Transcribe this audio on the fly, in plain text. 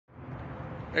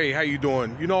Hey, how you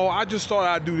doing? I just thought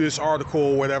I'd do this article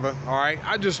or whatever, all right?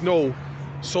 I just know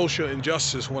social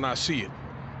injustice when I see it,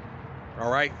 all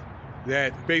right?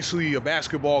 That basically a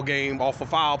basketball game off a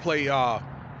foul play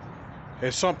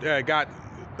is something that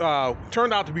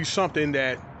turned out to be something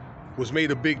that was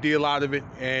made a big deal out of it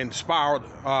and spiraled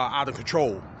out of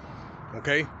control,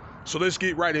 okay? So let's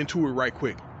get right into it right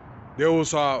quick. There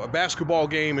was a basketball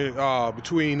game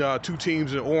between two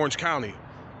teams in Orange County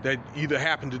that either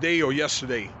happened today or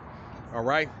yesterday. All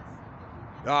right.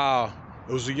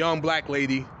 It was a young black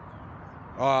lady,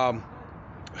 high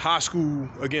school.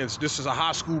 This is a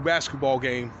high school basketball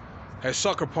game. Had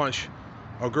sucker punched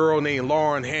a girl named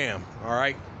Lauren Ham. All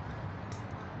right.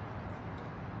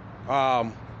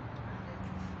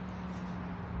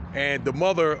 And the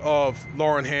mother of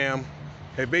Lauren Ham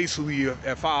had basically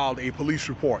filed a police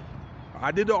report.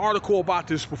 I did an article about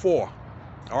this before.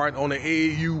 All right, on the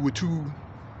AAU with two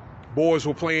boys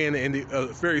were playing, and a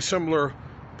very similar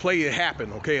play had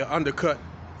happened. Okay, an undercut,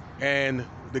 and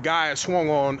the guy had swung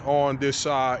on this.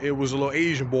 It was a little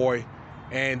Asian boy,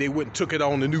 and they went and took it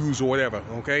on the news or whatever.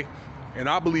 Okay, and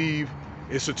I believe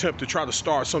it's an attempt to try to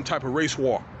start some type of race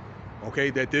war. Okay,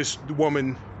 that this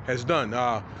woman has done.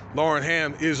 Lauren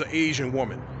Ham is an Asian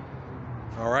woman.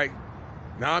 All right,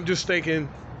 now I'm just thinking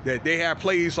that they have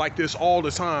plays like this all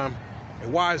the time,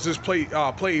 and why is this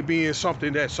play being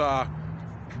something that's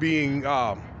being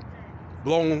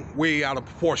blown way out of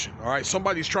proportion? All right,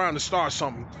 somebody's trying to start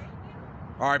something,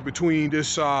 all right, between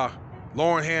this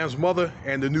Lauren Ham's mother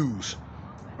and the news.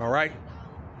 All right,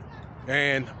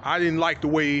 and I didn't like the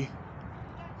way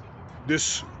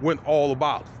this went all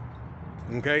about.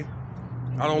 Okay,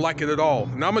 I don't like it at all,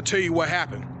 and I'm gonna tell you what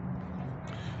happened.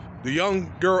 The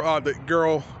young girl, the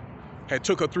girl had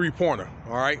took a three-pointer.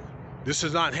 All right, this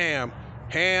is not Ham.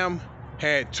 Ham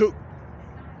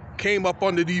came up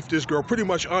underneath this girl, pretty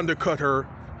much undercut her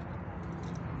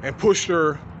and pushed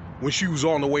her when she was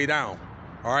on the way down.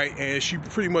 All right, and she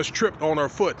pretty much tripped on her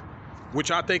foot,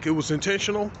 which I think it was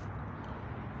intentional.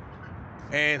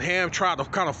 And Ham tried to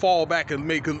kind of fall back and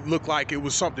make it look like it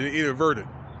was something inadvertent.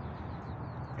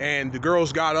 And the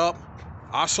girls got up.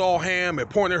 I saw Ham and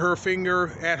pointed her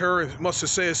finger at her and must have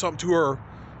said something to her,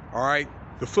 all right,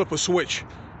 to flip a switch.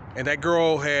 And that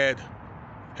girl had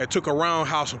took a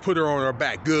roundhouse and put her on her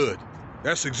back. Good.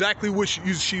 That's exactly what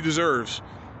she deserves,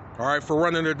 all right, for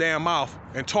running her damn mouth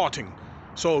and taunting.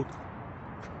 So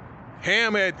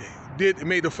Ham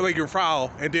made a flagrant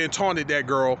foul and then taunted that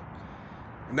girl.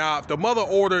 Now, if the mother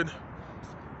ordered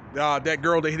that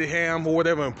girl to hit Ham or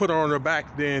whatever and put her on her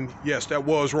back, then yes, that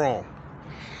was wrong.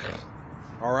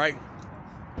 All right.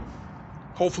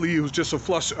 Hopefully it was just a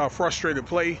frustrated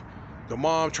play. The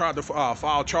mom tried to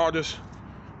file charges.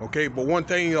 Okay, but one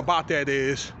thing about that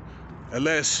is,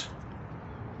 unless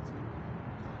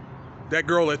that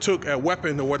girl that took a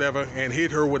weapon or whatever and hit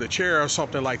her with a chair or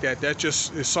something like that, that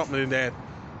just is something that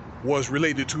was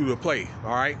related to the play.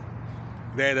 All right.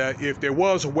 That if there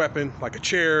was a weapon like a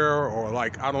chair or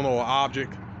like, I don't know, an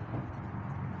object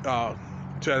to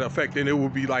that effect, then it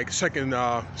would be like second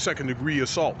degree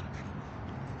assault.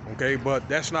 Okay, but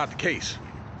that's not the case.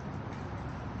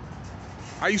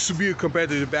 I used to be a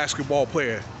competitive basketball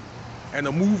player, and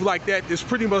a move like that is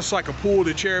pretty much like a pull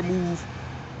the chair move.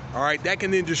 All right, that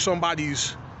can injure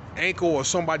somebody's ankle or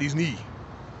somebody's knee.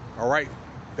 All right,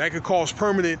 that could cause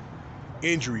permanent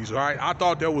injuries. All right, I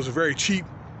thought that was a very cheap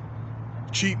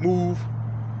move.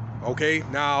 Okay,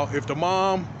 now if the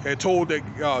mom had told that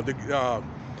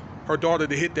her daughter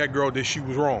to hit that girl, then she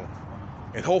was wrong.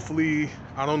 And hopefully,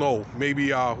 I don't know,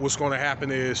 maybe what's going to happen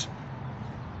is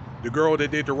the girl that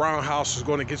did the roundhouse is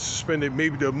going to get suspended.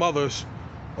 Maybe the mothers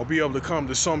will be able to come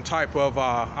to some type of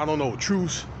I don't know,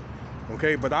 truce.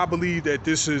 Okay, but I believe that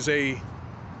this is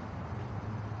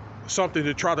something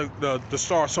to try to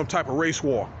start some type of race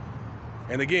war.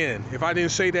 And again, if I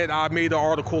didn't say that, I made an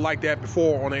article like that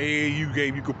before on the AAU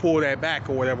game. You could pull that back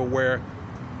or whatever, where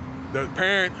the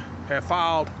parent had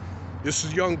filed. This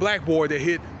is a young black boy that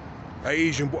hit an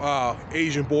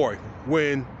Asian boy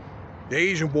when the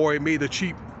Asian boy made a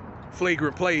cheap,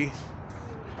 flagrant play.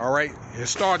 All right, it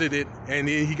started it, and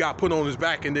then he got put on his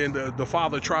back, and then the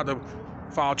father tried to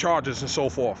file charges and so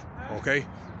forth. Okay,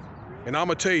 and I'm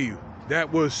gonna tell you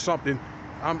that was something.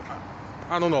 I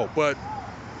don't know, but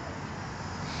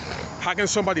how can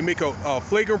somebody make a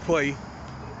flagrant play,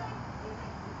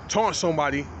 taunt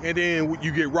somebody, and then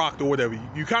you get rocked or whatever?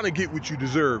 You kind of get what you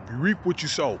deserve. You reap what you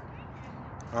sow.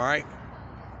 All right?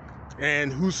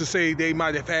 And who's to say they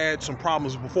might have had some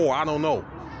problems before? I don't know.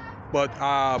 But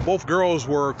both girls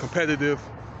were competitive.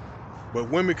 But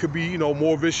women could be,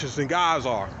 more vicious than guys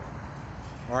are.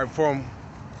 All right? From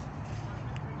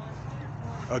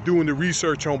doing the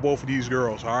research on both of these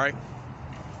girls, all right?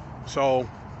 So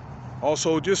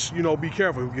also just, be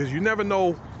careful, because you never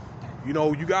know,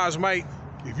 you guys might,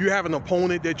 if you have an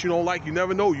opponent that you don't like, you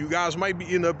never know, you guys might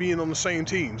end up being on the same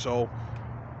team. So,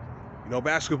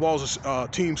 basketball is a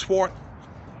team sport.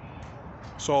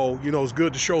 So, it's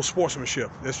good to show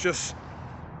sportsmanship. It's just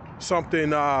something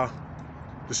to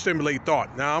stimulate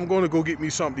thought. Now, I'm going to go get me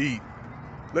something to eat.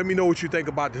 Let me know what you think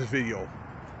about this video.